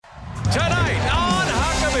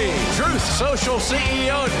social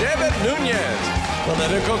CEO David Nunez,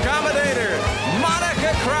 political commentator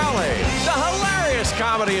Monica Crowley, the hilarious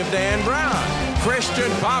comedy of Dan Brown,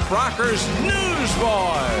 Christian pop rockers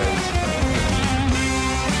Newsboys.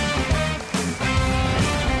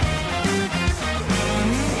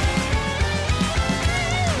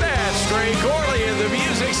 That's Trey Corley in the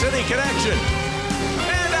Music City Connection.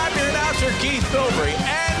 And I'm your announcer, Keith Bilbrey.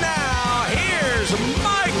 And now, here's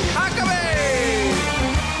Mike Huckabee.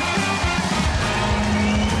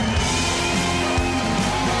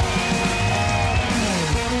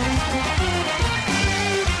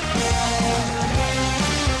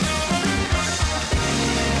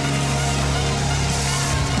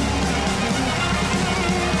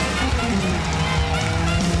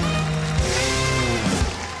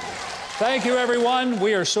 Thank you, everyone.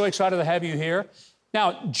 We are so excited to have you here.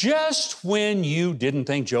 Now, just when you didn't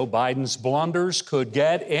think Joe Biden's blunders could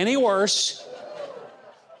get any worse,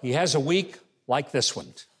 he has a week like this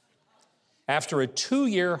one. After a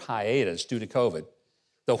 2-year hiatus due to COVID,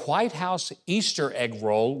 the White House Easter egg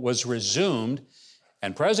roll was resumed,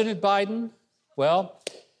 and President Biden, well,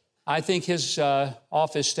 I think his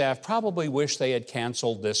office staff probably wish they had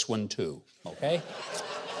canceled this one too, okay?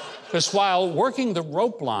 Because while working the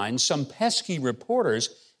rope line, some pesky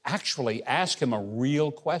reporters actually asked him a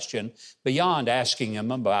real question beyond asking him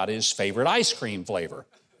about his favorite ice cream flavor.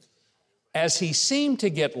 As he seemed to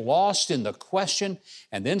get lost in the question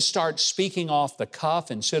and then start speaking off the cuff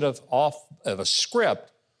instead of off of a script,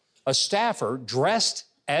 a staffer dressed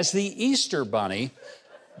as the Easter Bunny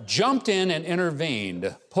jumped in and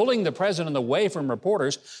intervened, pulling the president away from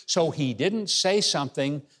reporters so he didn't say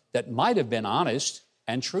something that might have been honest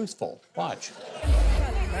and truthful. Watch.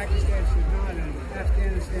 Pakistan should not, and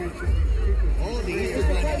Afghanistan should be. Oh, the Easter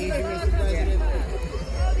Bunny is Mr. President.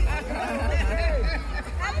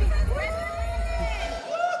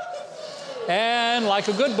 And like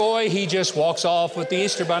a good boy, he just walks off with the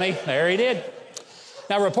Easter Bunny. There he did.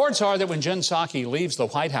 Now, reports are that when Jen Psaki leaves the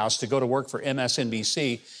White House to go to work for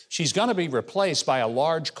MSNBC, she's going to be replaced by a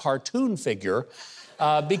large cartoon figure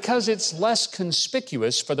because it's less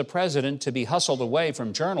conspicuous for the president to be hustled away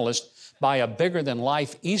from journalists by a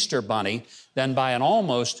bigger-than-life Easter Bunny than by an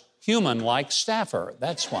almost human-like staffer.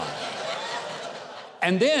 That's why.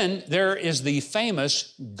 And then there is the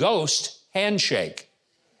famous ghost handshake.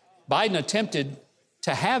 Biden attempted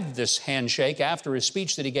to have this handshake after his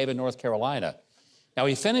speech that he gave in North Carolina. Now,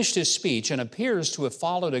 he finished his speech and appears to have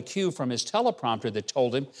followed a cue from his teleprompter that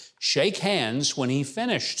told him, shake hands when he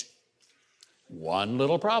finished. One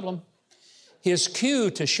little problem. His cue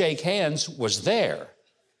to shake hands was there,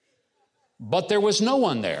 but there was no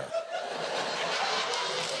one there.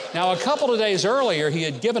 Now, a couple of days earlier, he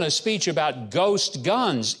had given a speech about ghost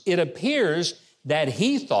guns. It appears that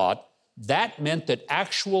he thought that meant that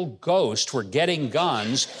actual ghosts were getting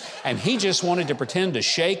guns, and he just wanted to pretend to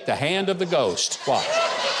shake the hand of the ghost. Watch.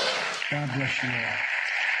 God bless you all.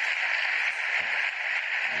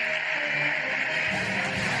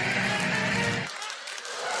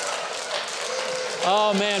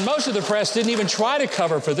 Oh, man, most of the press didn't even try to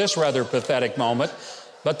cover for this rather pathetic moment,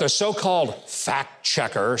 but the so-called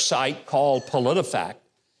fact-checker site called PolitiFact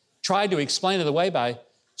tried to explain it away by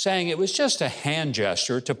saying it was just a hand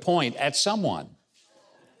gesture to point at someone.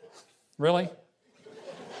 Really?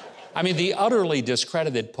 I mean, the utterly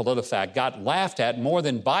discredited PolitiFact got laughed at more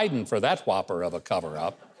than Biden for that whopper of a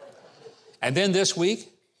cover-up. And then this week,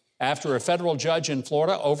 after a federal judge in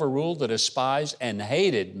Florida overruled the despised and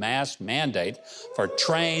hated mask mandate for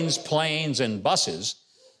trains, planes, and buses,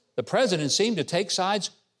 the president seemed to take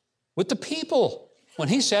sides with the people when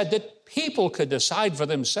he said that people could decide for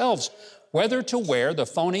themselves whether to wear the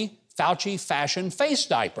phony Fauci fashion face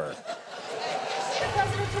diaper. Mr.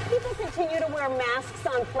 President, should people continue to wear masks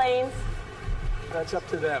on planes? That's up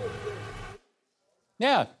to them.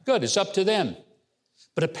 Yeah, good, it's up to them.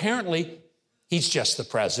 But apparently, he's just the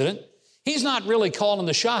president. He's not really calling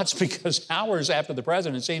the shots because hours after the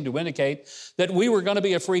president seemed to indicate that we were going to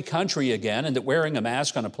be a free country again and that wearing a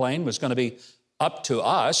mask on a plane was going to be up to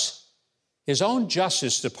us, his own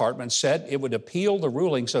Justice Department said it would appeal the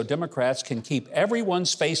ruling so Democrats can keep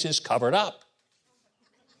everyone's faces covered up.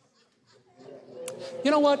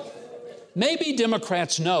 You know what? Maybe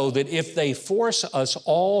Democrats know that if they force us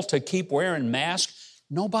all to keep wearing masks,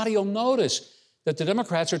 nobody will notice that the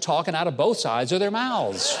Democrats are talking out of both sides of their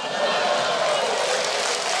mouths.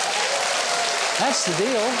 That's the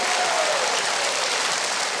deal.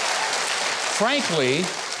 Frankly,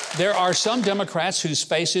 there are some Democrats whose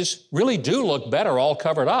faces really do look better all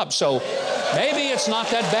covered up, so maybe it's not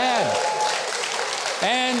that bad.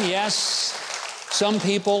 And yes, some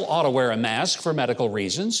people ought to wear a mask for medical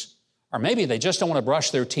reasons, Or maybe they just don't want to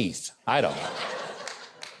brush their teeth. I don't know.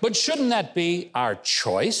 But shouldn't that be our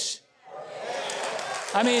choice?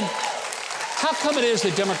 I mean, how come it is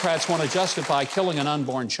that Democrats want to justify killing an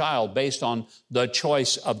unborn child based on the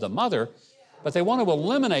choice of the mother, but they want to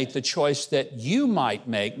eliminate the choice that you might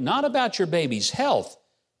make, not about your baby's health,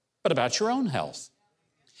 but about your own health?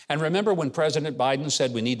 And remember when President Biden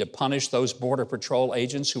said we need to punish those Border Patrol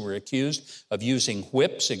agents who were accused of using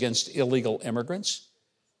whips against illegal immigrants?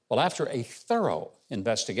 Well, after a thorough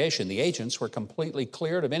investigation, the agents were completely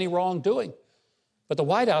cleared of any wrongdoing. But the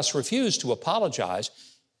White House refused to apologize.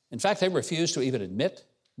 In fact, they refused to even admit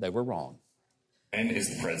they were wrong. When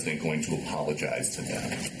is the president going to apologize to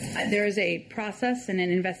them? There is a process and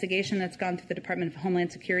an investigation that's gone through the Department of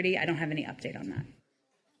Homeland Security. I don't have any update on that.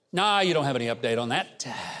 Nah, you don't have any update on that.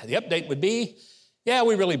 The update would be, yeah,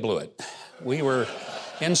 we really blew it. We were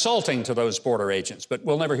insulting to those border agents, but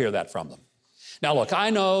we'll never hear that from them. Now, look, I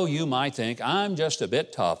know you might think I'm just a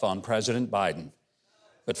bit tough on President Biden.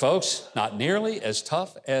 But folks, not nearly as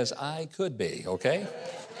tough as I could be, okay?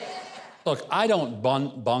 Look, I don't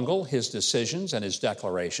bungle his decisions and his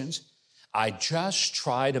declarations. I just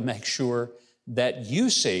try to make sure that you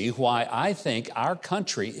see why I think our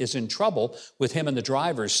country is in trouble with him in the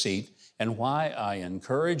driver's seat and why I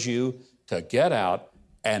encourage you to get out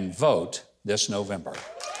and vote this November.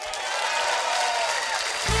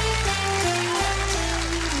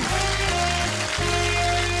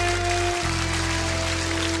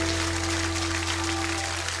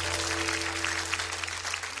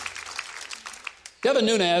 Devin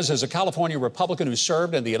Nunes is a California Republican who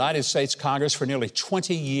served in the United States Congress for nearly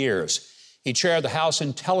 20 years. He chaired the House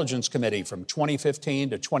Intelligence Committee from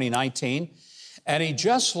 2015 to 2019, and he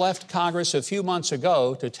just left Congress a few months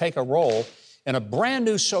ago to take a role in a brand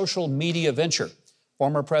new social media venture,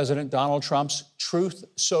 former President Donald Trump's Truth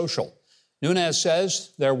Social. Nunes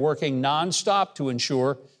says they're working nonstop to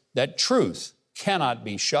ensure that truth cannot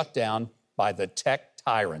be shut down by the tech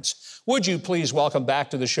tyrants. Would you please welcome back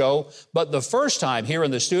to the show, but the first time here in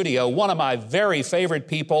the studio, one of my very favorite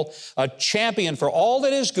people, a champion for all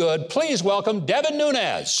that is good. Please welcome Devin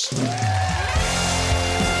Nunes.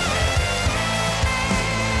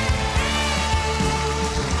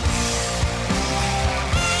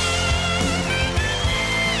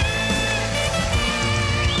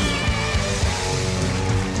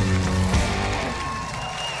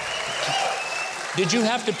 Did you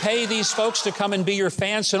have to pay these folks to come and be your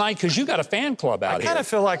fans tonight? Because you got a fan club out here. I kind of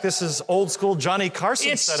feel like this is old school Johnny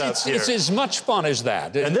Carson setup here. It's as much fun as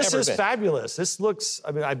that. And this is fabulous. This looks,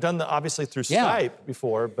 I mean, I've done the obviously through Skype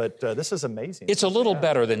before, but this is amazing. It's a little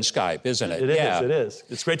better than Skype, isn't it? It is.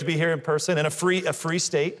 It's great to be here in person in a free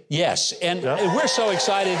state. Yes, and we're so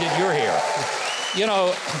excited that you're here. You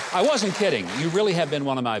know, I wasn't kidding. You really have been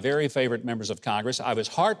one of my very favorite members of Congress. I was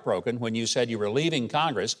heartbroken when you said you were leaving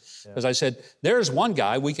Congress, because I said, there's one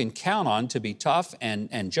guy we can count on to be tough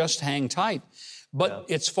and just hang tight. But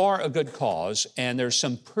it's for a good cause, and there's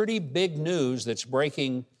some pretty big news that's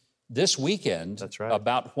breaking this weekend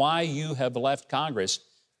about why you have left Congress.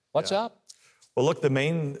 What's up? Well, look, the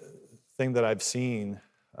main thing that I've seen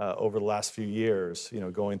over the last few years, you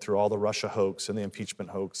know, going through all the Russia hoax and the impeachment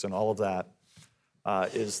hoax and all of that,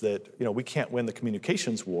 is that, you know, we can't win the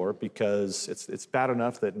communications war because it's bad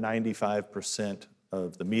enough that 95%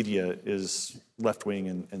 of the media is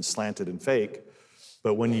left-wing and slanted and fake.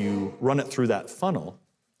 But when you run it through that funnel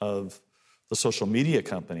of the social media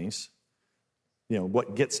companies, you know,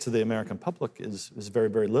 what gets to the American public is very,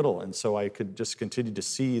 very little. And so I could just continue to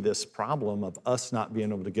see this problem of us not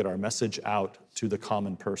being able to get our message out to the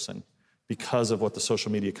common person because of what the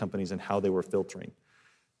social media companies and how they were filtering.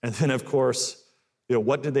 And then, of course, you know,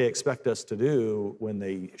 what did they expect us to do when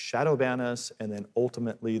they shadow ban us and then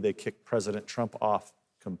ultimately they kicked President Trump off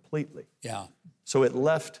completely? Yeah. So it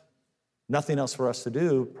left nothing else for us to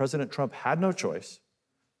do. President Trump had no choice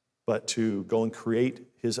but to go and create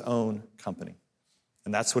his own company.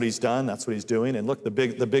 And that's what he's done. That's what he's doing. And look, the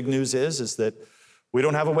big news is that we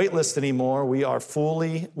don't have a wait list anymore. We are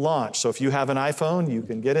fully launched. So if you have an iPhone, you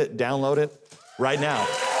can get it, download it right now.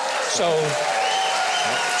 So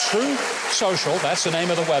Truth Social, that's the name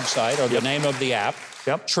of the website or the name of the app.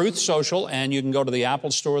 Truth Social, and you can go to the Apple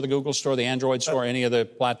Store, the Google Store, the Android Store, any of the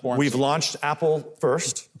platforms. We've launched Apple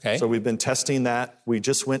first. Okay. So we've been testing that. We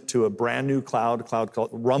just went to a brand new cloud called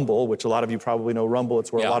Rumble, which a lot of you probably know Rumble.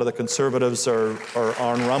 It's where a lot of the conservatives are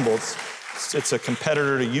on Rumble. It's a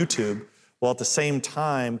competitor to YouTube. Well, at the same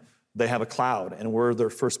time, they have a cloud, and we're their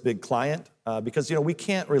first big client because, you know, we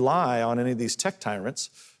can't rely on any of these tech tyrants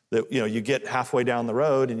that, you know, you get halfway down the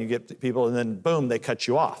road and you get people and then, boom, they cut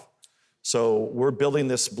you off. So we're building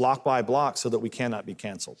this block by block so that we cannot be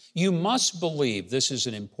canceled. You must believe this is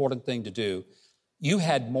an important thing to do. You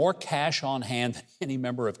had more cash on hand than any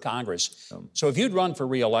member of Congress. So if you'd run for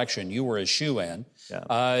re-election, you were a shoo-in.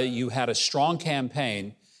 Yeah. You had a strong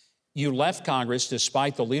campaign. You left Congress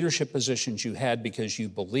despite the leadership positions you had because you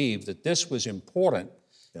believed that this was important,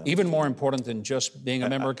 even more important than just being a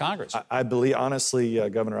member of Congress. I believe, honestly,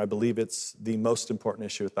 Governor, I believe it's the most important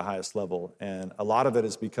issue at the highest level. And a lot of it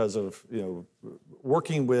is because of,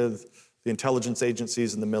 working with the intelligence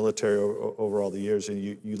agencies and the military over all the years. And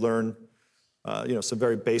you learn, some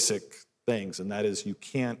very basic things. And that is you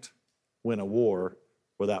can't win a war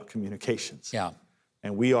without communications. Yeah.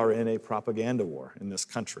 And we are in a propaganda war in this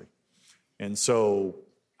country. And so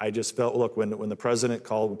I just felt, look, when President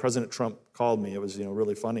Trump called me, it was,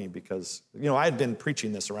 really funny because, I had been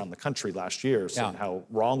preaching this around the country last year, saying how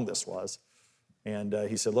wrong this was. And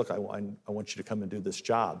he said, look, I want you to come and do this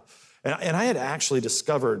job. And I had actually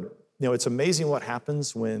discovered, it's amazing what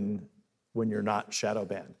happens when you're not shadow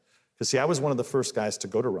banned. Because, see, I was one of the first guys to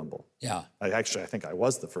go to Rumble. Yeah. I think I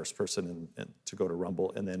was the first person to go to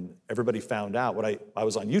Rumble. And then everybody found out I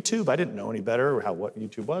was on YouTube. I didn't know any better what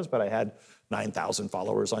YouTube was, but I had 9,000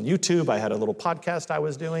 followers on YouTube. I had a little podcast I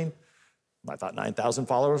was doing. I thought 9,000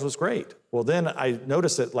 followers was great. Well, then I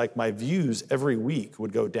noticed that my views every week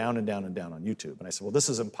would go down and down and down on YouTube. And I said, well, this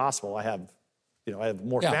is impossible. I have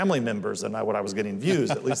more family members than what I was getting views.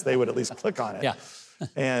 At least they would click on it. Yeah.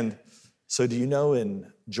 And so do you know, in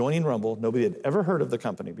joining Rumble, nobody had ever heard of the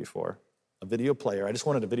company before, a video player. I just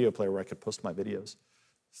wanted a video player where I could post my videos.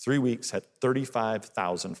 3 weeks, had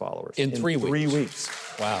 35,000 followers. In 3 weeks? 3 weeks.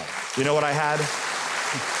 Wow. You know what I had?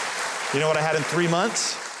 In 3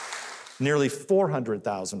 months? Nearly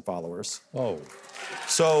 400,000 followers. Whoa.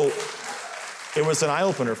 So it was an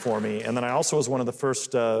eye-opener for me. And then I also was one of the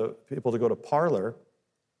first people to go to Parler.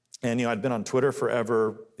 And, I'd been on Twitter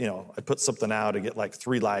forever. I'd put something out to get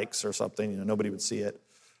 3 likes or something. Nobody would see it.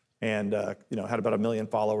 And, had about 1 million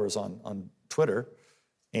followers on Twitter.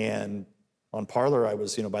 And on Parler, I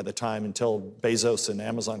was, by the time until Bezos and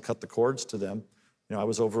Amazon cut the cords to them, I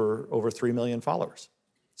was over 3 million followers.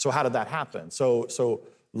 So how did that happen? So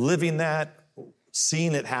living that,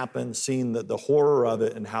 seeing it happen, seeing the horror of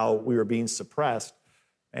it and how we were being suppressed.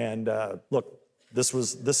 And look, this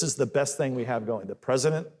is the best thing we have going. The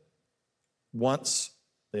president wants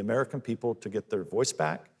the American people to get their voice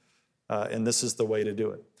back, and this is the way to do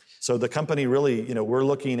it. So the company really, we're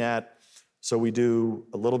looking at, so we do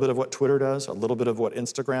a little bit of what Twitter does, a little bit of what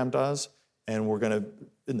Instagram does, and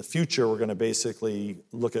in the future, we're gonna basically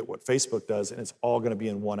look at what Facebook does, and it's all gonna be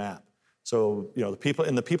in one app. So, the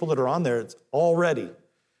people that are on there, it's already,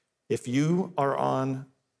 if you are on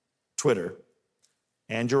Twitter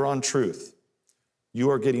and you're on Truth, you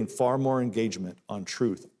are getting far more engagement on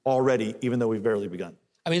Truth already, even though we've barely begun.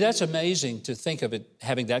 I mean, that's amazing to think of it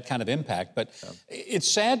having that kind of impact. But it's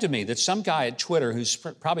sad to me that some guy at Twitter, who's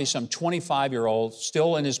probably some 25-year-old,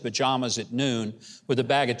 still in his pajamas at noon with a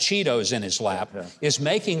bag of Cheetos in his lap, is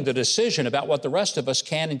making the decision about what the rest of us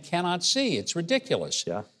can and cannot see. It's ridiculous.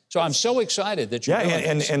 Yeah. So I'm so excited that you're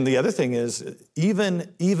doing this. And the other thing is,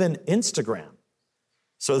 even Instagram.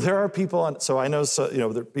 So there are people there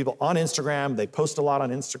are people on Instagram, they post a lot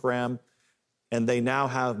on Instagram, and they now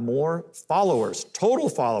have more followers, total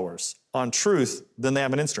followers on Truth than they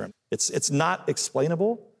have on Instagram. It's not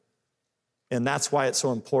explainable, and that's why it's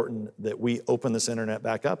so important that we open this internet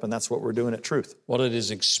back up, and that's what we're doing at Truth. Well, it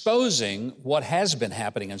is exposing what has been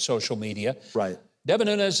happening in social media. Right. Devin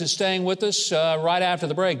Nunes is staying with us right after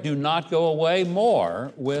the break. Do not go away.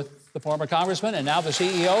 More with the former congressman and now the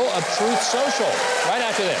CEO of Truth Social. Right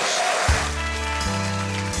after this.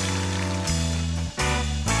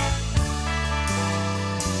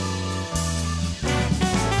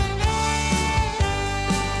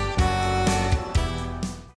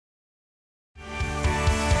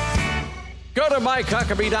 Go to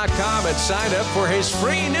MikeHuckabee.com and sign up for his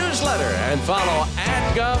free newsletter and follow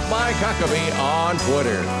 @GovMikeHuckabee on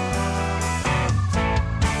Twitter.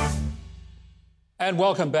 And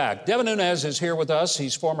welcome back. Devin Nunes is here with us.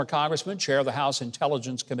 He's former congressman, chair of the House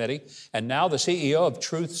Intelligence Committee, and now the CEO of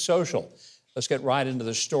Truth Social. Let's get right into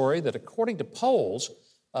the story that according to polls,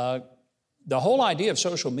 the whole idea of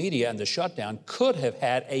social media and the shutdown could have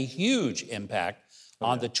had a huge impact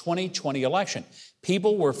on the 2020 election.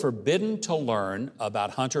 People were forbidden to learn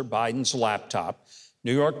about Hunter Biden's laptop.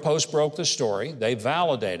 New York Post broke the story. They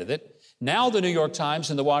validated it. Now the New York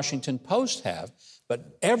Times and the Washington Post have,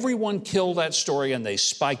 but everyone killed that story and they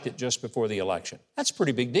spiked it just before the election. That's a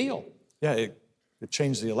pretty big deal. Yeah, it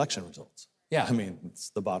changed the election results. Yeah. I mean, it's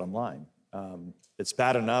the bottom line. It's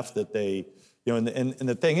bad enough that they You know, and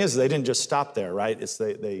the thing is, they didn't just stop there, right? It's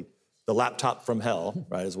the laptop from hell,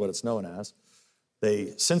 right, is what it's known as.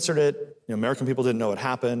 They censored it. You know, American people didn't know what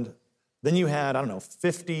happened. Then you had,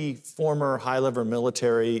 50 former high-level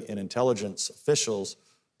military and intelligence officials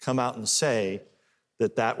come out and say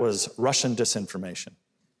that that was Russian disinformation.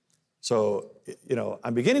 So, you know,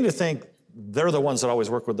 I'm beginning to think they're the ones that always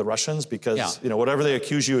work with the Russians because, you know, whatever they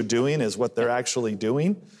accuse you of doing is what they're actually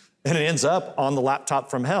doing. And it ends up on the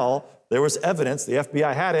laptop from hell. There was evidence. The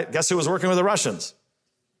FBI had it. Guess who was working with the Russians?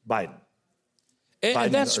 Biden.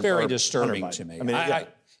 And that's very disturbing to me. I mean,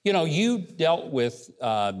 you know, you dealt with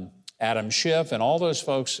Adam Schiff and all those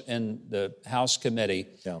folks in the House committee.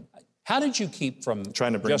 Yeah. How did you keep from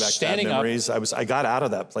trying to bring just back standing bad memories? up? I got out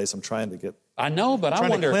of that place. I'm trying to get. I know, but I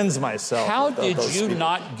wonder, to cleanse myself. How did you people.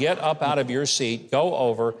 not get up out of your seat, go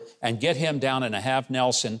over, and get him down in a half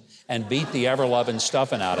Nelson and beat the ever-loving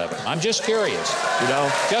stuffing out of him? I'm just curious. You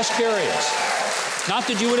know? Just curious. Not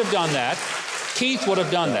that you would have done that. Keith would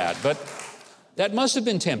have done that, but that must have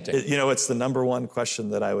been tempting. You know, it's the number one question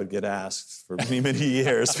that I would get asked for many, many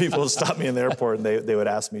years. People would stop me in the airport and they would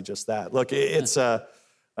ask me just that. Look, it's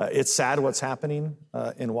sad what's happening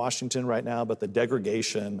in Washington right now, but the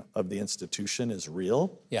degradation of the institution is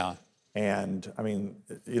real. Yeah. And I mean,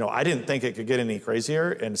 you know, I didn't think it could get any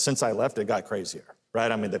crazier. And since I left, it got crazier,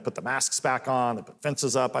 right? I mean, they put the masks back on, they put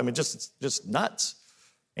fences up. I mean, just nuts.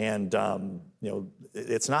 And, you know,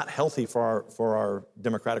 it's not healthy for our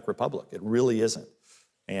democratic republic. It really isn't.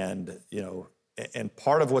 And, you know, and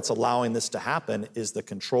part of what's allowing this to happen is the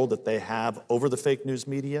control that they have over the fake news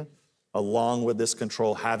media, along with this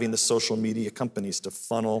control having the social media companies to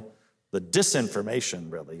funnel the disinformation,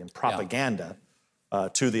 really, and propaganda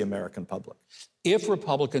to the American public. If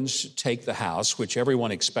Republicans take the House, which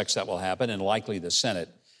everyone expects that will happen, and likely the Senate,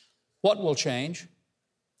 what will change,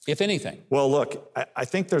 if anything? Well, look, I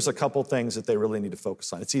think there's a couple things that they really need to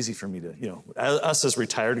focus on. It's easy for me to, you know, us as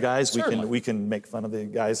retired guys, we can make fun of the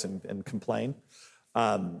guys and complain.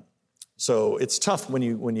 So it's tough when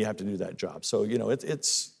you have to do that job. So, you know,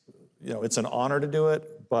 it's an honor to do it,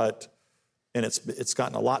 and it's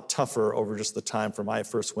gotten a lot tougher over just the time from I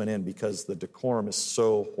first went in because the decorum is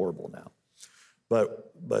so horrible now.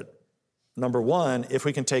 But number one, if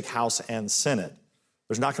we can take House and Senate,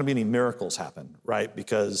 there's not going to be any miracles happen, right?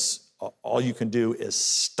 Because all you can do is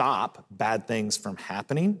stop bad things from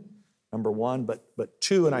happening, number one. But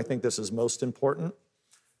two, and I think this is most important,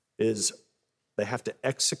 is they have to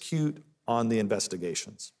execute on the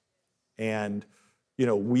investigations. And, you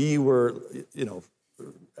know, we were, you know,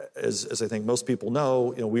 as I think most people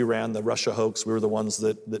know, you know, we ran the Russia hoax. We were the ones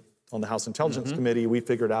that on the House Intelligence Committee, we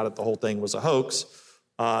figured out that the whole thing was a hoax,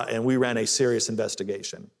 and we ran a serious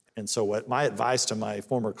investigation. And so what my advice to my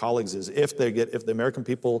former colleagues is if the American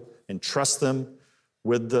people entrust them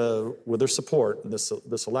with their support in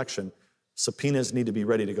this election, subpoenas need to be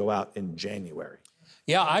ready to go out in January.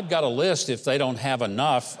 Yeah, I've got a list if they don't have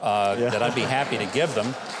enough that I'd be happy to give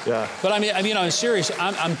them. Yeah. But I mean, I'm serious.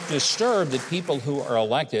 I'm disturbed that people who are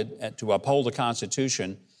elected to uphold the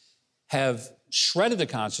Constitution have shredded the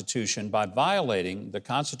Constitution by violating the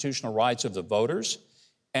constitutional rights of the voters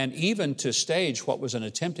and even to stage what was an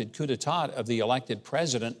attempted coup d'etat of the elected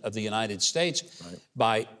president of the United States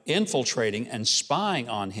by infiltrating and spying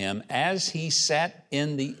on him as he sat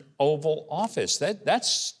in the Oval Office.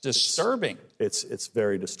 That's disturbing. It's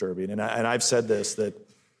very disturbing. And I've said this, that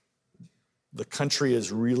the country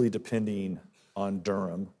is really depending on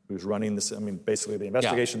Durham, who's running this. I mean, basically the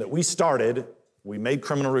investigation that we started, we made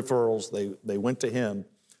criminal referrals. They went to him.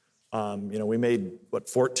 You know, we made,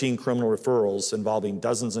 14 criminal referrals involving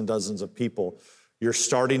dozens and dozens of people. You're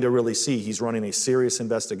starting to really see he's running a serious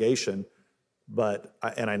investigation. But,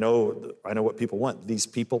 I know what people want. These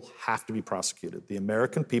people have to be prosecuted. The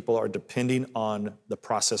American people are depending on the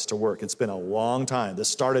process to work. It's been a long time.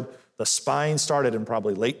 The spying started in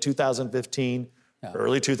probably late 2015,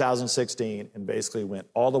 early 2016, and basically went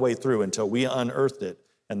all the way through until we unearthed it.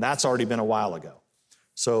 And that's already been a while ago.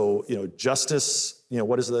 So, you know, justice, you know,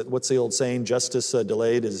 what's the old saying? Justice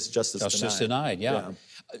delayed is justice denied. Justice denied, yeah.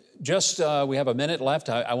 Just, we have a minute left.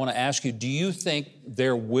 I want to ask you, do you think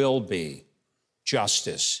there will be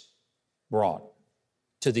justice brought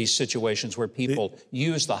to these situations where people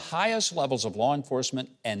use the highest levels of law enforcement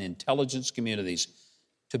and intelligence communities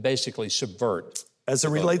to basically subvert? As it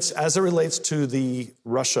relates to the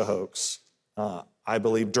Russia hoax, I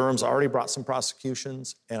believe Durham's already brought some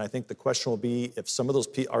prosecutions, and I think the question will be if some of those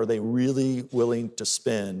people, are they really willing to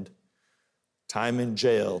spend time in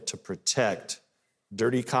jail to protect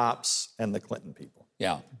dirty cops and the Clinton people?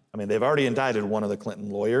 Yeah. I mean, they've already indicted one of the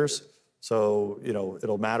Clinton lawyers, so, you know,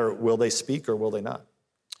 it'll matter, will they speak or will they not?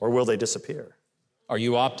 Or will they disappear? Are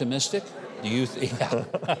you optimistic? Do you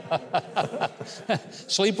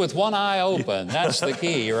sleep with one eye open? That's the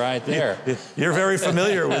key right there. You're very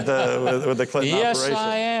familiar with the Clinton operation. Yes,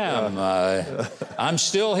 I am. I'm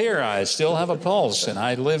still here. I still have a pulse, and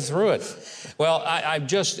I lived through it. Well, I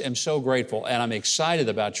just am so grateful, and I'm excited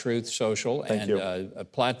about Truth Social and a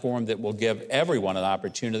platform that will give everyone an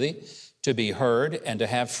opportunity to be heard and to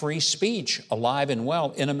have free speech alive and well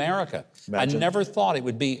in America. Imagine. I never thought it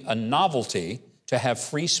would be a novelty to have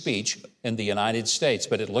free speech in the United States,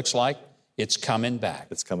 but it looks like it's coming back.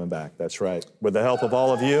 It's coming back, that's right. With the help of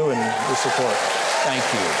all of you and your support. Thank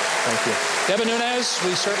you. Thank you. Devin Nunes,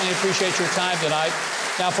 we certainly appreciate your time tonight.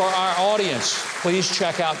 Now, for our audience, please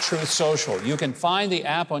check out Truth Social. You can find the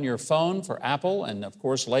app on your phone for Apple and, of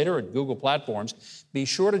course, later at Google platforms. Be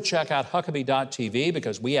sure to check out Huckabee.tv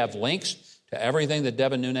because we have links to everything that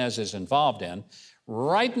Devin Nunes is involved in.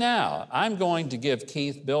 Right now, I'm going to give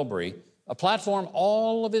Keith Bilbrey a platform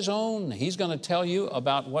all of his own. He's going to tell you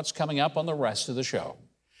about what's coming up on the rest of the show.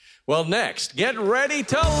 Well, next, get ready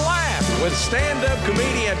to laugh with stand-up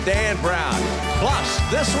comedian Dan Brown. Plus,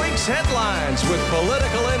 this week's headlines with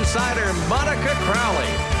political insider Monica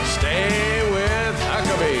Crowley. Stay with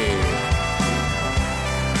Huckabee.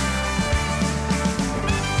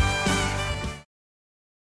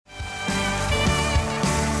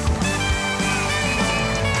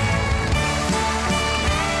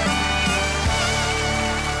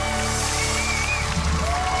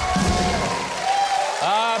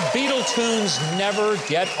 Beatle tunes never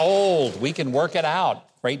get old. We can work it out.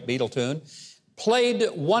 Great Beatle tune. Played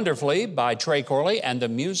wonderfully by Trey Corley and the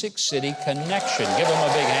Music City Connection. Give them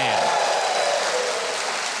a big hand.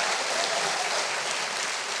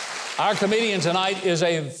 Our comedian tonight is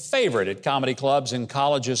a favorite at comedy clubs and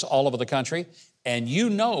colleges all over the country. And you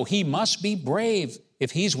know he must be brave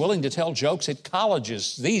if he's willing to tell jokes at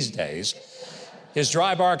colleges these days. His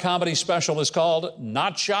dry bar comedy special is called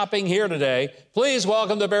Not Shopping Here Today. Please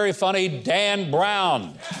welcome the very funny Dan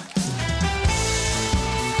Brown.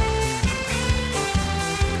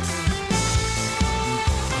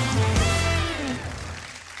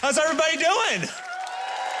 How's everybody doing?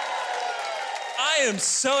 I am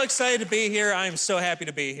so excited to be here. I am so happy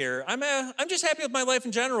to be here. I'm just happy with my life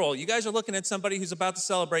in general. You guys are looking at somebody who's about to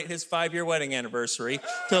celebrate his 5-year wedding anniversary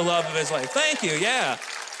to the love of his life. Thank you, yeah.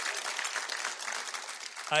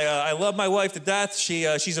 I love my wife to death.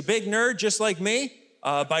 She's a big nerd, just like me.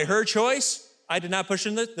 By her choice, I did not push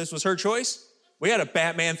into this was her choice. We had a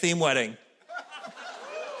Batman-themed wedding.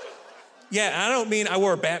 Yeah, I don't mean I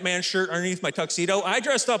wore a Batman shirt underneath my tuxedo. I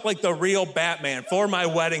dressed up like the real Batman for my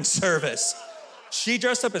wedding service. She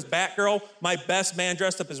dressed up as Batgirl. My best man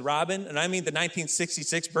dressed up as Robin, and I mean the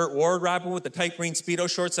 1966 Burt Ward Robin with the tight green Speedo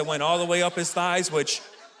shorts that went all the way up his thighs, which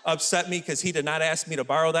upset me because he did not ask me to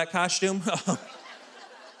borrow that costume.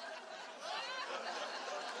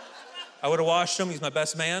 I would have washed him. He's my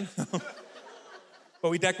best man.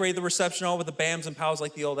 But we decorated the reception hall with the Bams and Pals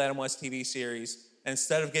like the old Adam West TV series. And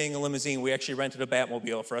instead of getting a limousine, we actually rented a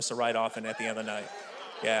Batmobile for us to ride off in at the end of the night.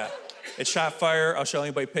 Yeah. It shot fire. I'll show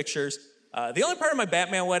anybody pictures. The only part of my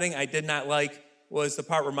Batman wedding I did not like was the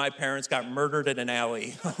part where my parents got murdered in an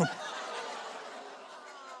alley.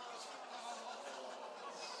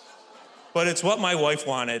 But it's what my wife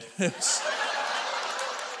wanted. It's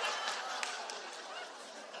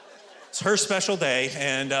her special day,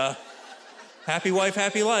 and happy wife,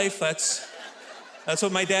 happy life. That's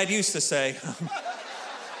what my dad used to say.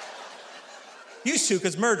 Used to,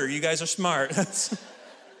 because murder. You guys are smart.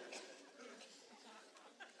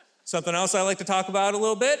 Something else I like to talk about a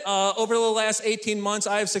little bit. Over the last 18 months,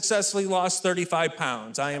 I have successfully lost 35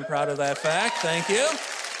 pounds. I am proud of that fact. Thank you.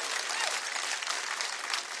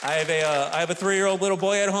 I have a 3-year-old little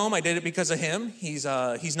boy at home. I did it because of him. He's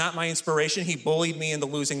not my inspiration. He bullied me into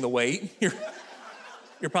losing the weight.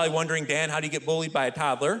 You're probably wondering, Dan, how do you get bullied by a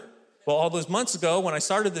toddler? Well, all those months ago, when I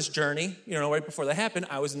started this journey, right before that happened,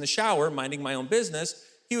 I was in the shower minding my own business.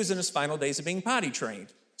 He was in his final days of being potty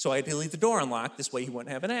trained. So I had to leave the door unlocked. This way he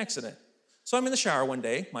wouldn't have an accident. So I'm in the shower one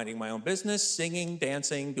day, minding my own business, singing,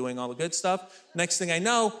 dancing, doing all the good stuff. Next thing I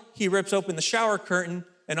know, he rips open the shower curtain,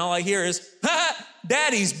 and all I hear is, "Ha!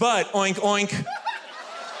 Daddy's butt, oink, oink."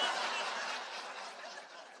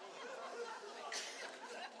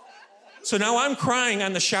 So now I'm crying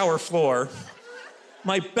on the shower floor.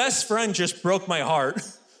 My best friend just broke my heart.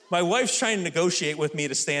 My wife's trying to negotiate with me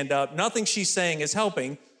to stand up. Nothing she's saying is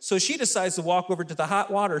helping. So she decides to walk over to the hot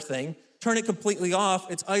water thing, turn it completely off.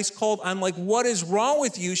 It's ice cold. I'm like, "What is wrong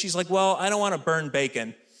with you?" She's like, "Well, I don't want to burn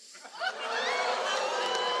bacon."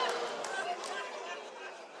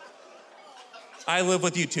 I live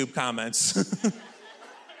with YouTube comments.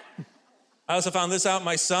 I also found this out.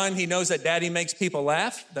 My son, he knows that daddy makes people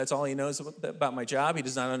laugh. That's all he knows about my job. He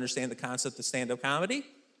does not understand the concept of stand-up comedy.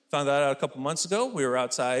 Found that out a couple months ago. We were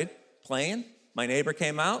outside playing. My neighbor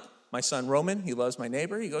came out. My son, Roman, he loves my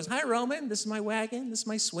neighbor. He goes, "Hi, Roman. This is my wagon. This is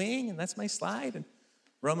my swing, and that's my slide." And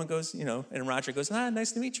Roman goes, and Roger goes,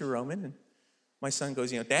 "Nice to meet you, Roman." And my son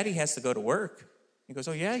goes, "Daddy has to go to work." He goes,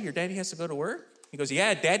 "Oh, yeah? Your daddy has to go to work?" He goes,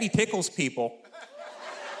 "Yeah, daddy tickles people."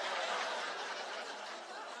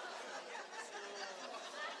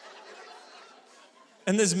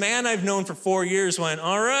 And this man I've known for 4 years went,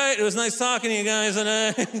 "All right, it was nice talking to you guys."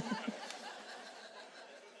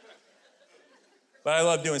 But I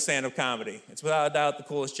love doing stand-up comedy. It's without a doubt the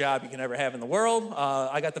coolest job you can ever have in the world.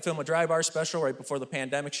 I got to film a Dry Bar special right before the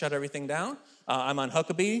pandemic shut everything down. I'm on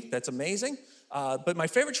Huckabee. That's amazing. But my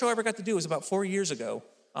favorite show I ever got to do was about 4 years ago.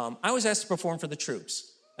 I was asked to perform for the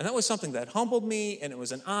troops. And that was something that humbled me, and it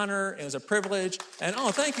was an honor, it was a privilege. And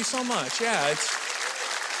thank you so much. Yeah.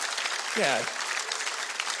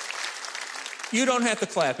 You don't have to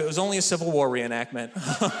clap. It was only a Civil War reenactment.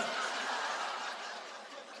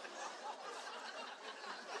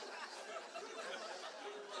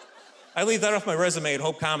 I leave that off my resume and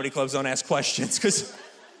hope comedy clubs don't ask questions, because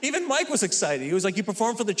even Mike was excited. He was like, "You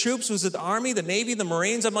performed for the troops? Was it the Army, the Navy, the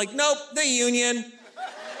Marines?" I'm like, "Nope, the Union."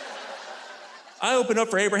 I opened up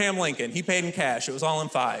for Abraham Lincoln. He paid in cash. It was all in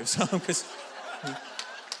fives, because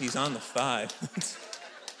he's on the 5.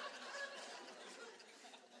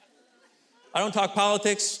 I don't talk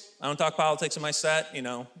politics. I don't talk politics in my set.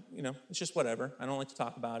 It's just whatever. I don't like to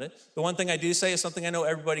talk about it. The one thing I do say is something I know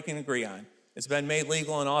everybody can agree on. It's been made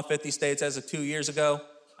legal in all 50 states as of 2 years ago.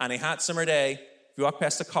 On a hot summer day, if you walk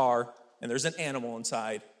past a car and there's an animal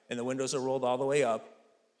inside and the windows are rolled all the way up,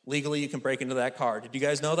 legally you can break into that car. Did you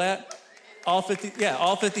guys know that? All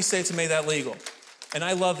 50 states have made that legal. And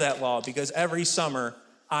I love that law because every summer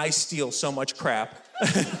I steal so much crap.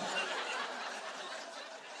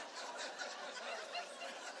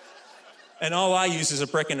 And all I use is a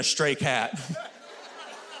brick and a stray cat.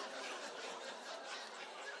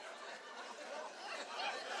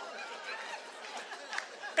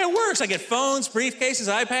 It works. I get phones,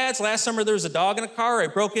 briefcases, iPads. Last summer there was a dog in a car. I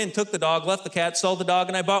broke in, took the dog, left the cat, sold the dog,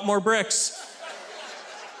 and I bought more bricks.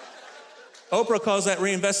 Oprah calls that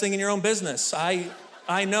reinvesting in your own business.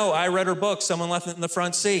 I know. I read her book. Someone left it in the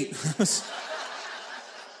front seat.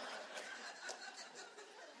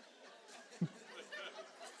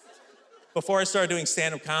 Before I started doing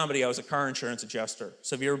stand-up comedy, I was a car insurance adjuster.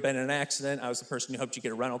 So if you ever been in an accident, I was the person who helped you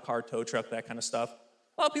get a rental car, tow truck, that kind of stuff.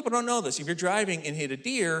 A lot of people don't know this. If you're driving and hit a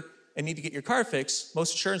deer and need to get your car fixed,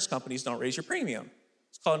 most insurance companies don't raise your premium.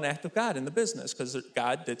 It's called an act of God in the business because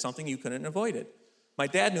God did something you couldn't avoid it. My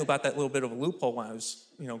dad knew about that little bit of a loophole when I was,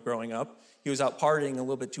 growing up. He was out partying a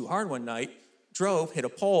little bit too hard one night, drove, hit a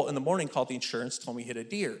pole, in the morning called the insurance, told me he hit a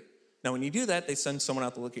deer. Now, when you do that, they send someone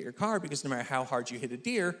out to look at your car because no matter how hard you hit a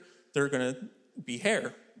deer, there are going to be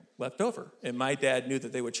hair left over. And my dad knew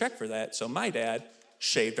that they would check for that, so my dad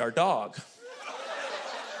shaved our dog.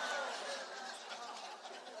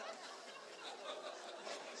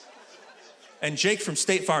 And Jake from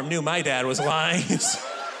State Farm knew my dad was lying.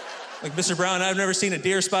 Like, "Mr. Brown, I've never seen a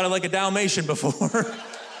deer spotted like a Dalmatian before."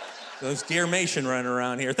 Those deer-mation running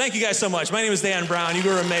around here. Thank you guys so much. My name is Dan Brown. You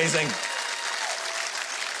were amazing.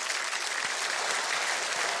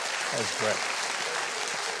 That was great.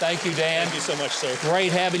 Thank you, Dan. Thank you so much, sir.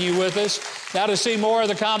 Great having you with us. Now, to see more of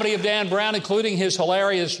the comedy of Dan Brown, including his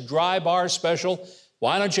hilarious Dry Bar special,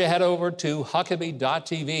 why don't you head over to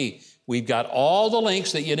Huckabee.tv. We've got all the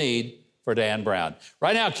links that you need for Dan Brown.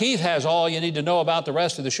 Right now, Keith has all you need to know about the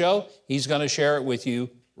rest of the show. He's going to share it with you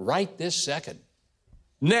right this second.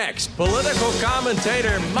 Next, political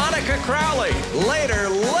commentator Monica Crowley. Later,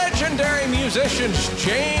 legendary musicians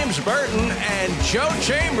James Burton and Joe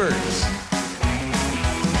Chambers.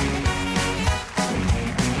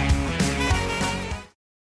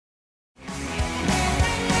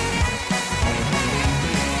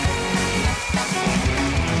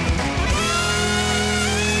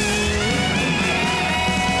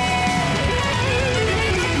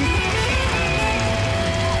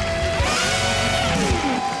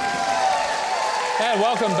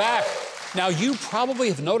 Welcome back. Now, you probably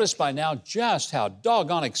have noticed by now just how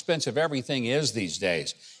doggone expensive everything is these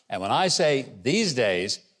days. And when I say these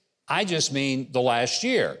days, I just mean the last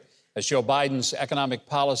year, as Joe Biden's economic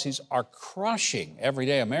policies are crushing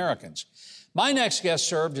everyday Americans. My next guest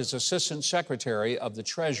served as Assistant Secretary of the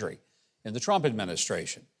Treasury in the Trump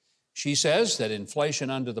administration. She says that inflation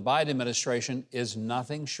under the Biden administration is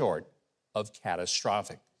nothing short of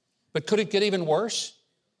catastrophic. But could it get even worse?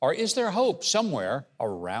 Or is there hope somewhere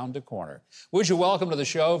around the corner? Would you welcome to the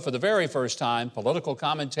show for the very first time, political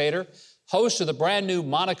commentator, host of the brand new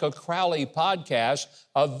Monica Crowley podcast,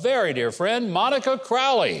 a very dear friend, Monica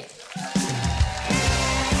Crowley.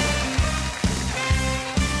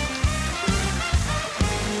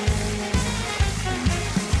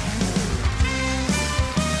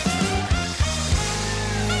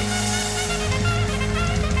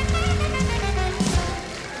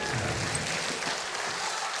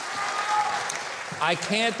 I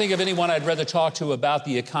can't think of anyone I'd rather talk to about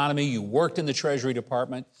the economy. You worked in the Treasury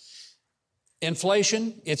Department.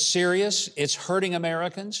 Inflation, it's serious. It's hurting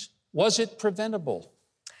Americans. Was it preventable?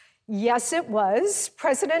 Yes, it was.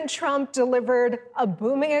 President Trump delivered a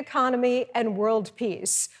booming economy and world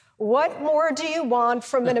peace. What more do you want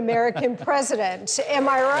from an American president? Am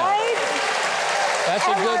I right? That's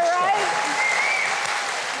a good right?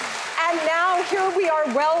 And now here we are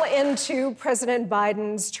well into President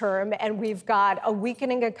Biden's term, and we've got a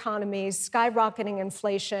weakening economy, skyrocketing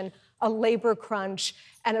inflation, a labor crunch,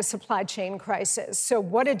 and a supply chain crisis. So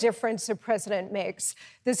what a difference a president makes.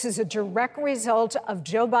 This is a direct result of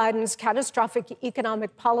Joe Biden's catastrophic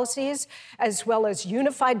economic policies, as well as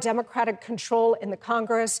unified Democratic control in the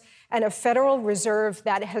Congress and a Federal Reserve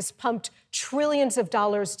that has pumped trillions of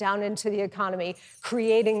dollars down into the economy,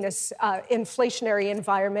 creating this inflationary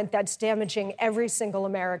environment that's damaging every single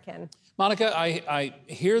American. Monica, I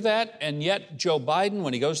hear that, and yet Joe Biden,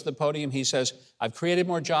 when he goes to the podium, he says, I've created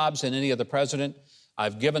more jobs than any other president.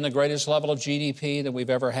 I've given the greatest level of GDP that we've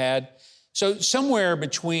ever had. So somewhere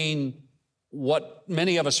between what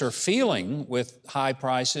many of us are feeling with high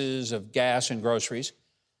prices of gas and groceries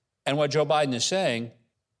and what Joe Biden is saying,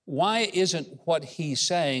 why isn't what he's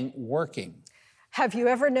saying working? Have you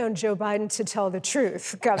ever known Joe Biden to tell the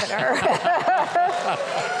truth, Governor?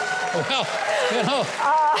 Well, you know,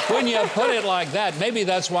 when you put it like that, maybe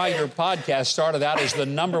that's why your podcast started out as the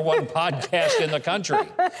 #1 podcast in the country,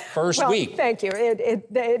 first week. Thank you.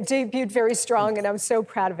 It debuted very strong, and I'm so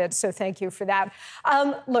proud of it, so thank you for that.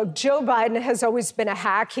 Look, Joe Biden has always been a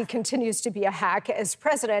hack. He continues to be a hack as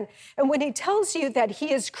president. And when he tells you that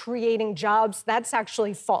he is creating jobs, that's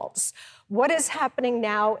actually false. What is happening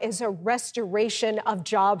now is a restoration of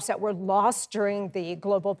jobs that were lost during the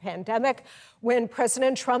global pandemic when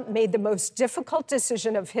President Trump made the most difficult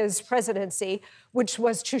decision of his presidency, which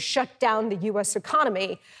was to shut down the U.S.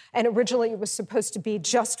 economy. And originally it was supposed to be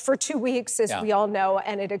just for 2 weeks, as we all know,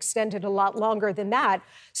 and it extended a lot longer than that.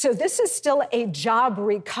 So this is still a job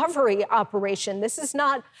recovery operation. This is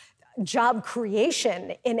not job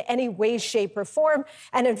creation in any way, shape, or form.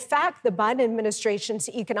 And in fact, the Biden administration's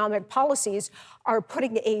economic policies are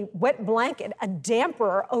putting a wet blanket, a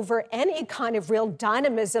damper over any kind of real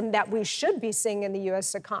dynamism that we should be seeing in the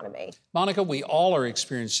U.S. economy. Monica, we all are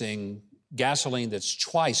experiencing gasoline that's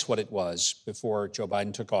twice what it was before Joe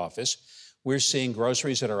Biden took office. We're seeing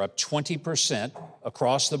groceries that are up 20%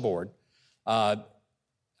 across the board.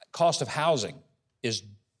 Cost of housing is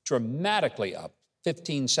dramatically up.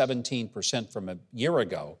 15, 17% from a year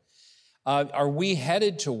ago. Are we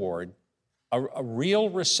headed toward a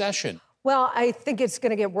real recession? Well, I think it's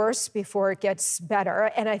going to get worse before it gets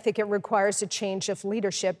better. And I think it requires a change of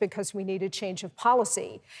leadership because we need a change of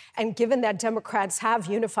policy. And given that Democrats have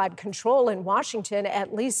unified control in Washington,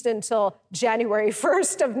 at least until January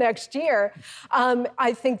 1st of next year,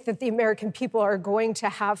 I think that the American people are going to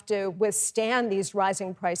have to withstand these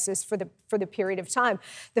rising prices for the period of time.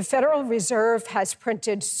 The Federal Reserve has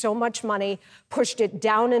printed so much money, pushed it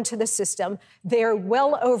down into the system. They're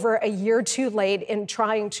well over a year too late in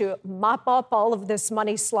trying to mop up all of this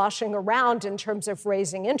money sloshing around in terms of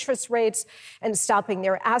raising interest rates and stopping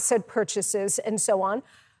their asset purchases and so on.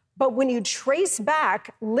 But when you trace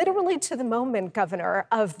back literally to the moment, Governor,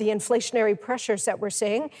 of the inflationary pressures that we're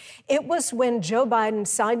seeing, it was when Joe Biden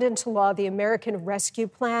signed into law the American Rescue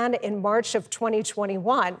Plan in March of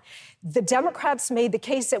 2021. The Democrats made the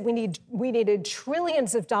case that we needed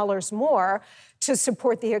trillions of dollars more to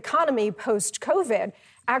support the economy post-COVID.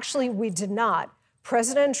 Actually, we did not.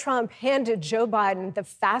 President Trump handed Joe Biden the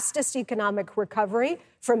fastest economic recovery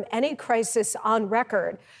from any crisis on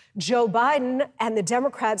record. Joe Biden and the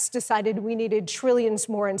Democrats decided we needed trillions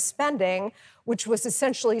more in spending, which was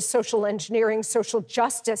essentially social engineering, social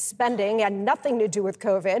justice spending, and nothing to do with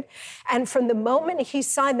COVID. And from the moment he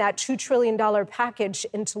signed that $2 trillion package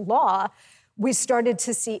into law, we started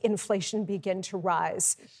to see inflation begin to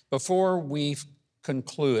rise. Before we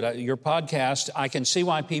conclude, your podcast, I can see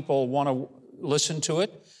why people want to listen to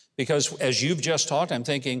it, because as you've just talked, I'm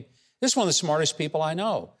thinking, this is one of the smartest people I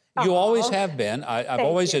know. You always have been. I've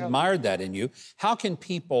always admired that in you. How can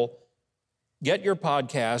people get your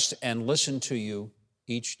podcast and listen to you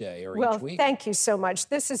each day or Well, each week. thank you so much.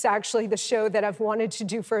 This is actually the show that I've wanted to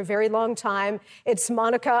do for a very long time. It's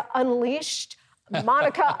Monica Unleashed,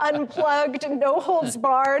 Monica Unplugged, No Holds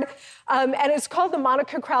Barred. And it's called the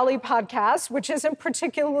Monica Crowley Podcast, which isn't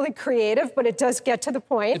particularly creative, but it does get to the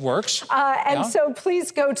point. It works. So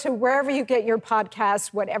please go to wherever you get your podcasts,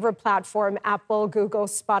 whatever platform, Apple, Google,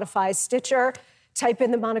 Spotify, Stitcher. Type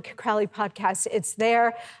in the Monica Crowley Podcast. It's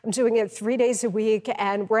there. I'm doing it 3 days a week,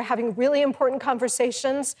 and we're having really important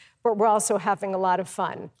conversations, but we're also having a lot of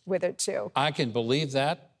fun with it, too. I can believe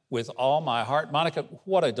that with all my heart. Monica,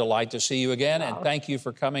 what a delight to see you again, and thank you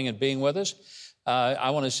for coming and being with us. I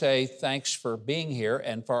want to say thanks for being here,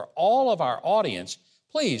 and for all of our audience,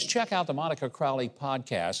 please check out the Monica Crowley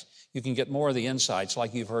Podcast. You can get more of the insights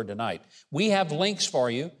like you've heard tonight. We have links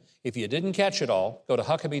for you. If you didn't catch it all, go to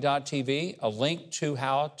Huckabee.tv, a link to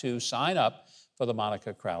how to sign up for the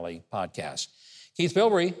Monica Crowley Podcast. Keith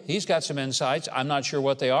Bilbrey, he's got some insights. I'm not sure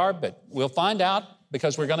what they are, but we'll find out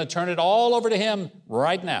because we're going to turn it all over to him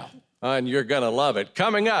right now. And you're going to love it.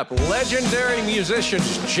 Coming up, legendary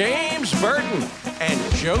musicians James Burton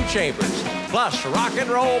and Joe Chambers. Plus, rock and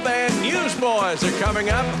roll band Newsboys are coming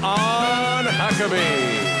up on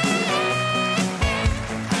Huckabee.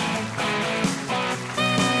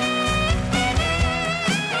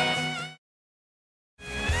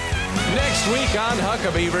 Next week on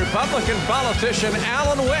Huckabee, Republican politician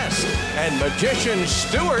Allen West and magician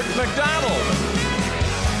Stuart McDonald.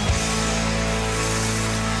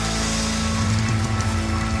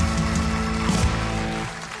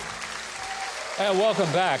 And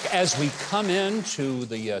welcome back. As we come into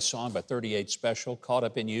the song by 38 Special, Caught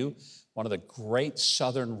Up in You, one of the great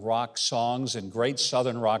Southern rock songs and great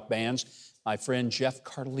Southern rock bands, my friend Jeff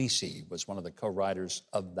Carlisi was one of the co-writers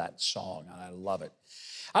of that song, and I love it.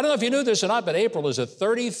 I don't know if you knew this or not, but April is the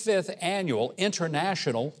 35th annual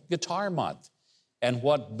International Guitar Month. And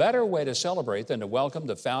what better way to celebrate than to welcome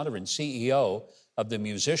the founder and CEO of the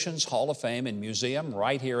Musicians Hall of Fame and Museum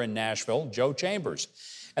right here in Nashville, Joe Chambers.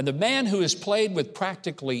 And the man who has played with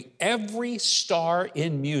practically every star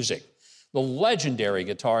in music, the legendary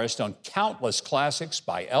guitarist on countless classics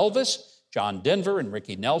by Elvis, John Denver, and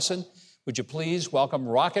Ricky Nelson. Would you please welcome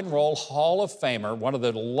Rock and Roll Hall of Famer, one of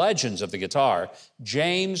the legends of the guitar,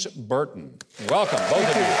 James Burton. Welcome, both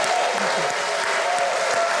of you.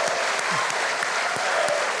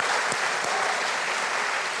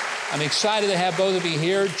 I'm excited to have both of you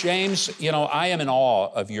here. James, you know, I am in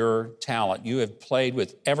awe of your talent. You have played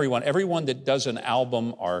with everyone. Everyone that does an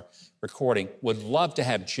album or recording would love to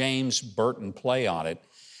have James Burton play on it.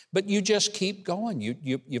 But you just keep going.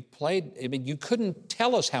 You've played, I mean, you couldn't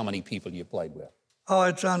tell us how many people you played with. Oh,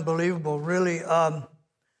 it's unbelievable, really.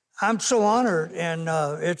 I'm so honored, and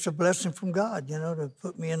it's a blessing from God, you know, to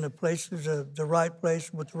put me in the places, the right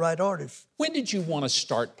place with the right artists. When did you want to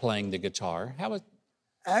start playing the guitar?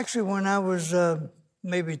 Actually, when I was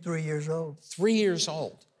maybe 3 years old. 3 years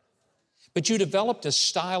old. But you developed a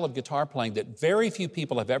style of guitar playing that very few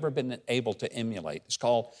people have ever been able to emulate. It's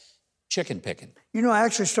called chicken picking. You know, I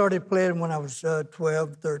actually started playing when I was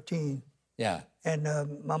 12, 13. Yeah. And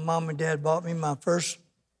my mom and dad bought me my first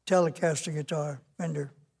Telecaster guitar,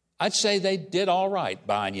 Fender. I'd say they did all right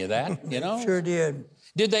buying you that, you know? Sure did.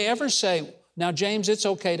 Did they ever say, now, James, it's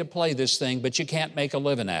okay to play this thing, but you can't make a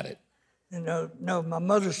living at it? No, my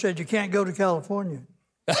mother said, you can't go to California.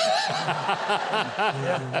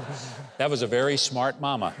 That was a very smart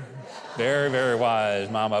mama. Very, very wise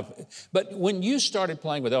mama. But when you started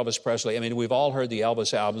playing with Elvis Presley, I mean, we've all heard the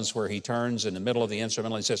Elvis albums where he turns in the middle of the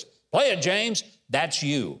instrumental and says, play it, James, that's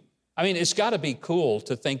you. I mean, it's got to be cool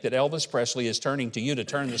to think that Elvis Presley is turning to you to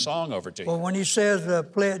turn the song over to you. Well, when he says,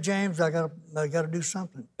 play it, James, I got to do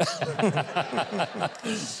something.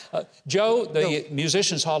 Joe, the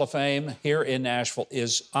Musicians Hall of Fame here in Nashville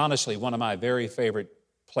is honestly one of my very favorite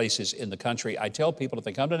places in the country. I tell people if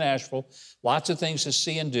they come to Nashville, lots of things to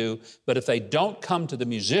see and do, but if they don't come to the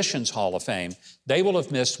Musicians Hall of Fame, they will have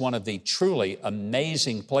missed one of the truly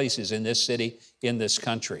amazing places in this city, in this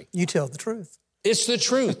country. You tell the truth. It's the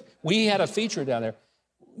truth. We had a feature down there.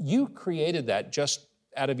 You created that just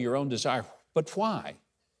out of your own desire, but why?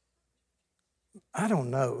 I don't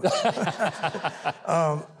know.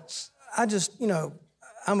 I just, you know,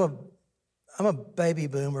 I'm a baby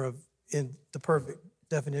boomer in the perfect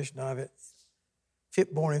definition of it,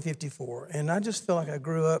 born in 54. And I just feel like I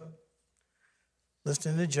grew up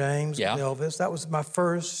listening to James and Elvis. That was my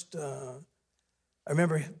first, I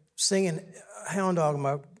remember singing Hound Dog on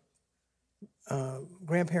my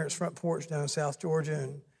grandparents' front porch down in South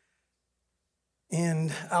Georgia.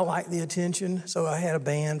 And I liked the attention, so I had a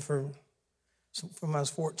band from I was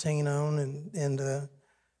 14 on. And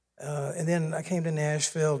And then I came to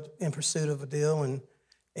Nashville in pursuit of a deal and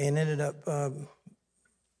ended up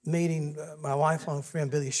meeting my lifelong friend,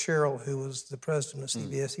 Billy Sherrill, who was the president of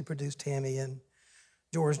CBS. He produced Tammy and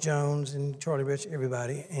George Jones and Charlie Rich,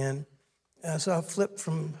 everybody. And so I flipped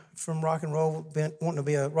from rock and roll, wanting to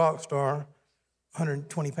be a rock star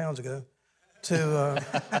 120 pounds ago, to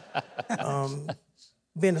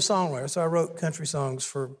being a songwriter. So I wrote country songs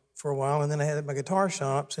for a while, and then I had my guitar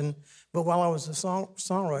shops. But while I was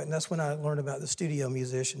songwriting, that's when I learned about the studio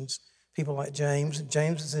musicians, people like James.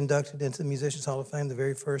 James is inducted into the Musicians Hall of Fame, the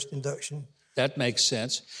very first induction. That makes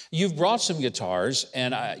sense. You've brought some guitars,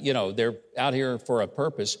 and they're out here for a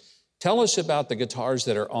purpose. Tell us about the guitars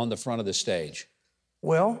that are on the front of the stage.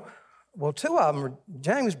 Well, two of them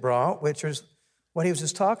James brought, which is what he was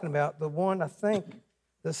just talking about. The one, I think,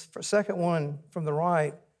 the second one from the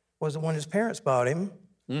right was the one his parents bought him.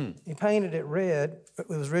 He painted it red, but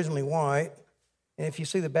it was originally white. And if you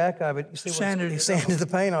see the back of it, you see he sanded the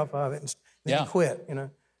paint off of it, and then he quit.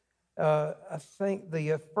 I think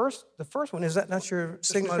the first one, is that not your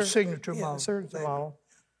signature? My signature model. Signature model.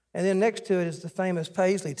 And then next to it is the famous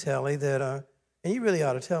Paisley Telly that, and you really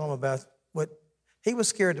ought to tell him about what, he was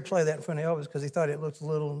scared to play that in front of Elvis because he thought it looked a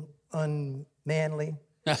little unmanly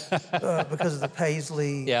because of the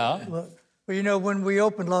Paisley look. Well, when we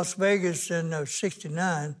opened Las Vegas in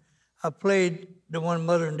 '69, I played the one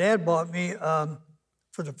Mother and Dad bought me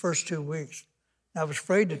for the first 2 weeks. I was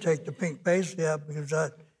afraid to take the pink Paisley out because I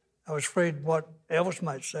was afraid what Elvis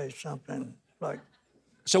might say, something like.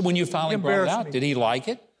 So when you finally brought it out, did he like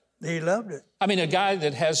it? He loved it. I mean, a guy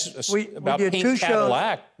that has about pink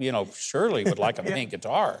Cadillac, surely would like a pink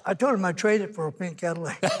guitar. I told him I'd trade it for a pink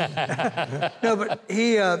Cadillac. No, but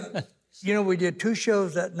he, we did 2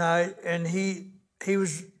 shows that night, and he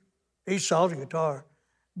saw the guitar,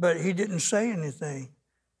 but he didn't say anything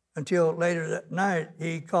until later that night.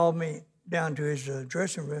 He called me down to his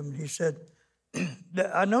dressing room, and he said,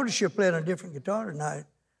 I noticed you're playing a different guitar tonight.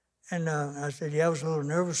 And I said, I was a little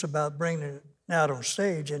nervous about bringing it out on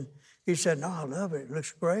stage. And he said, no, I love it. It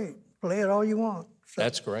looks great. Play it all you want. So,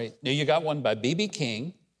 that's great. Now, you got one by B.B.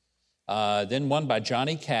 King, then one by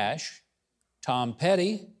Johnny Cash, Tom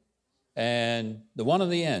Petty, and the one on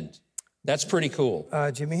the end. That's pretty cool.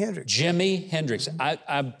 Jimi Hendrix. Jimi Hendrix.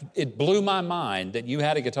 It blew my mind that you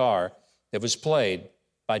had a guitar that was played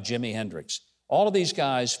by Jimi Hendrix. All of these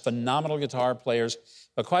guys, phenomenal guitar players.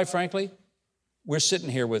 But quite frankly, we're sitting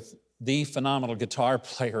here with the phenomenal guitar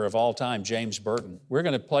player of all time, James Burton. We're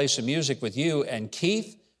going to play some music with you. And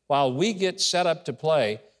Keith, while we get set up to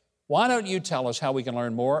play, why don't you tell us how we can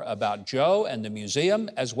learn more about Joe and the museum,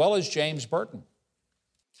 as well as James Burton?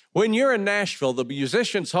 When you're in Nashville, the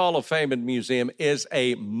Musicians Hall of Fame and Museum is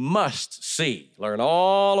a must-see. Learn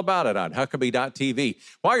all about it on Huckabee.tv.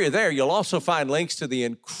 While you're there, you'll also find links to the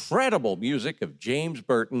incredible music of James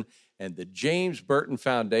Burton and the James Burton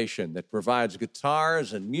Foundation that provides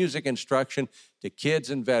guitars and music instruction to kids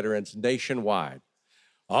and veterans nationwide.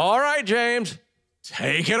 All right, James,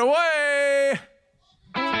 take it away.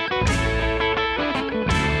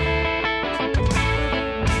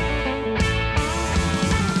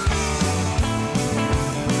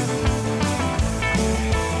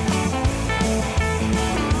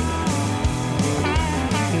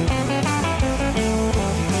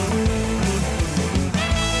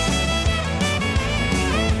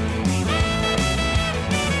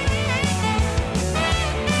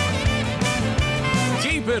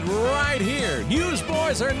 Keep it right here.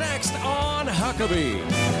 Newsboys are next on Huckabee.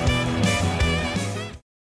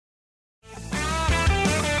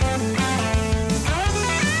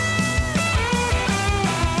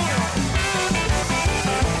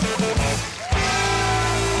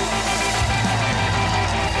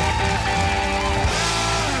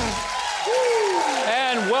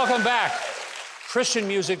 And welcome back. Christian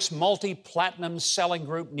music's multi-platinum selling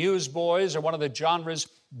group Newsboys are one of the genre's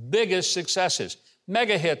biggest successes.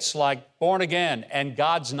 Mega hits like Born Again and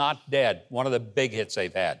God's Not Dead, one of the big hits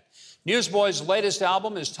they've had. Newsboys' latest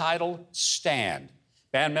album is titled Stand.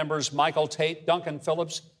 Band members Michael Tate, Duncan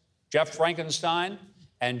Phillips, Jeff Frankenstein,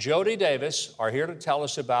 and Jody Davis are here to tell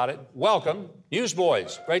us about it. Welcome,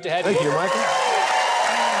 Newsboys. Great to have you. Thank you, Michael.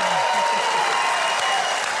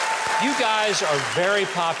 You guys are very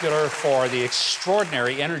popular for the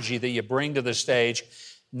extraordinary energy that you bring to the stage.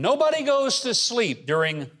 Nobody goes to sleep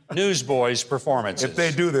during Newsboys performances. If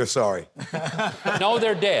they do, they're sorry. No,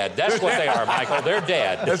 they're dead. That's what they are, Michael. They're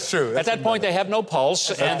dead. That's true. At that point, they have no pulse,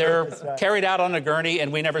 and they're carried out on a gurney,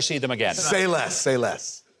 and we never see them again. Say less, say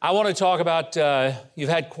less. I want to talk about, you've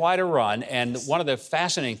had quite a run, and one of the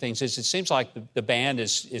fascinating things is it seems like the band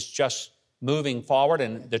is just moving forward,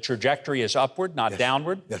 and the trajectory is upward, not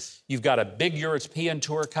downward. Yes. You've got a big European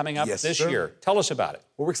tour coming up this year. Tell us about it.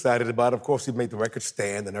 Well, we're excited about it. Of course, we made the record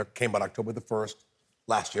Stand, and it came out October the 1st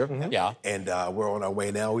last year. Yeah. And we're on our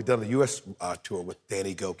way now. We've done the U.S. Tour with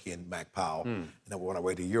Danny Gokey and Mac Powell. And then we're on our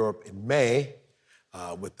way to Europe in May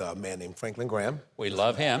with a man named Franklin Graham. We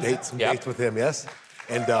love him. Some dates with him, yes.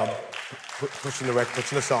 And pushing the record,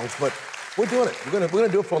 pushing the songs. But we're doing it. We're gonna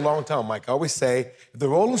do it for a long time, Mike. I always say, if the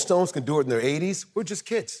Rolling Stones can do it in their 80s, we're just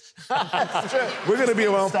kids. We're gonna be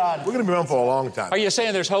around. We're gonna be around for a long time. Are you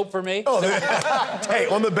saying there's hope for me? Oh, hey,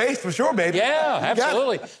 on the bass for sure, baby. Yeah,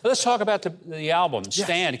 absolutely. Let's talk about the album,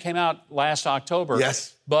 Stand. It came out last October.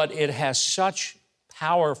 Yes. But it has such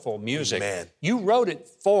powerful music. Man. You wrote it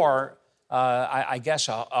for, I guess,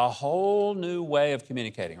 a whole new way of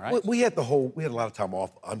communicating, right? We had a lot of time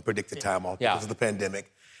off, unpredicted time off because of the pandemic.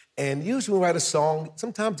 And usually when we write a song,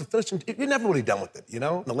 sometimes the finishing, you're never really done with it, you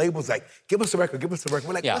know? And the label's like, give us a record, give us a record.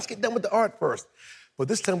 We're like, let's get done with the art first. But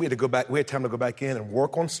this time we had time to go back in and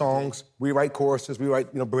work on songs, rewrite choruses,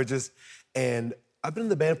 rewrite, bridges. And I've been in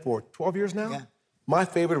the band for 12 years now. Yeah. My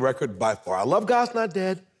favorite record by far. I love God's Not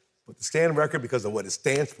Dead, but the Stand record because of what it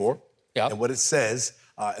stands for and what it says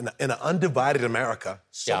in an undivided America.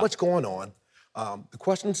 So much going on. The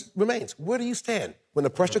question remains, where do you stand? When the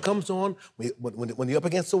pressure comes on, when you're up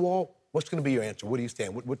against the wall, what's going to be your answer? Where do you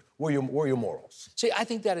stand? Where are your morals? See, I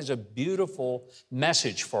think that is a beautiful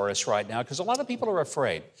message for us right now because a lot of people are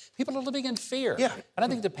afraid. People are living in fear. Yeah. And I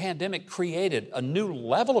think the pandemic created a new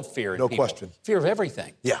level of fear in people. No question. Fear of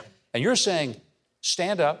everything. Yeah. And you're saying,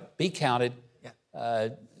 stand up, be counted,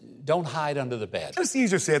 don't hide under the bed. It's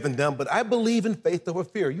easier said than done, but I believe in faith over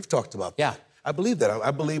fear. You've talked about that. Yeah. I believe that.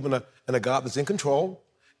 I believe in a God that's in control,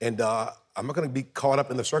 and I'm not going to be caught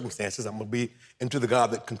up in the circumstances. I'm going to be into the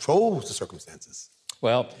God that controls the circumstances.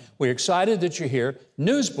 Well, we're excited that you're here.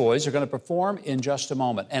 Newsboys are going to perform in just a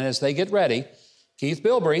moment. And as they get ready, Keith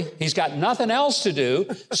Bilbrey, he's got nothing else to do,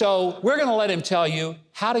 so we're going to let him tell you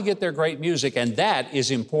how to get their great music, and that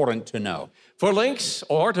is important to know. For links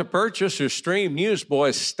or to purchase or stream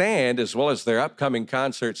Newsboys Stand, as well as their upcoming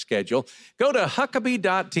concert schedule, go to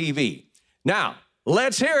Huckabee.tv. Now,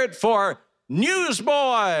 let's hear it for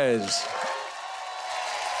Newsboys.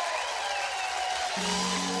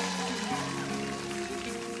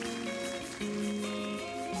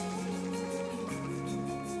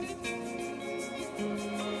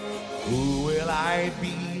 Who will I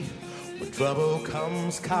be when trouble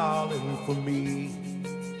comes calling for me?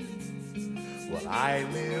 Will I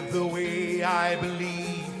live the way I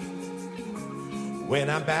believe when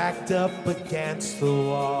I'm backed up against the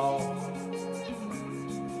wall?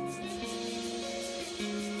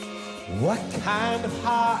 What kind of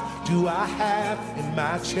heart do I have in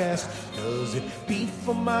my chest? Does it beat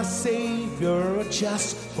for my Savior or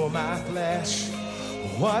just for my flesh?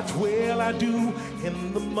 What will I do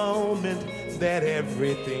in the moment that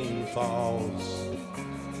everything falls?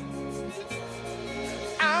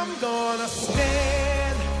 I'm gonna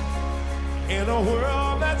stand in a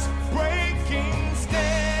world that's breaking,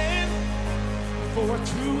 stand for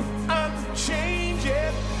truth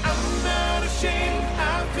unchanging. I'm not ashamed,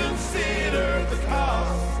 I'll consider the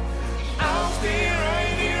cost. I'll stay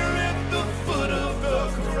right here at the foot of the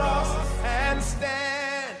cross and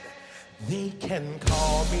stand. They can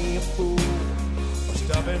call me a fool for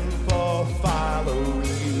stubborn for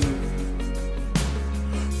following you,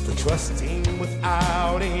 for trusting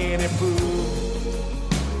without any proof.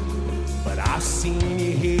 But I've seen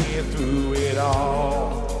you here through it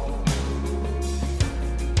all.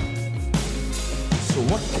 So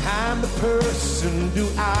what kind of person do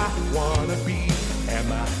I want to be?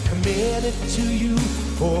 Am I committed to you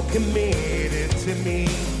or committed to me?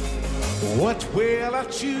 What will I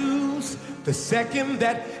choose the second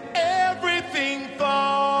that everything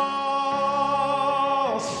falls?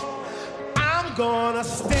 I'm gonna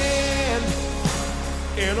stand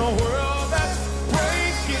in a world that's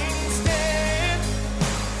breaking, stand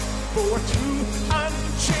for truth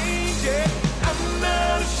unchanging. I'm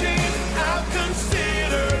not ashamed.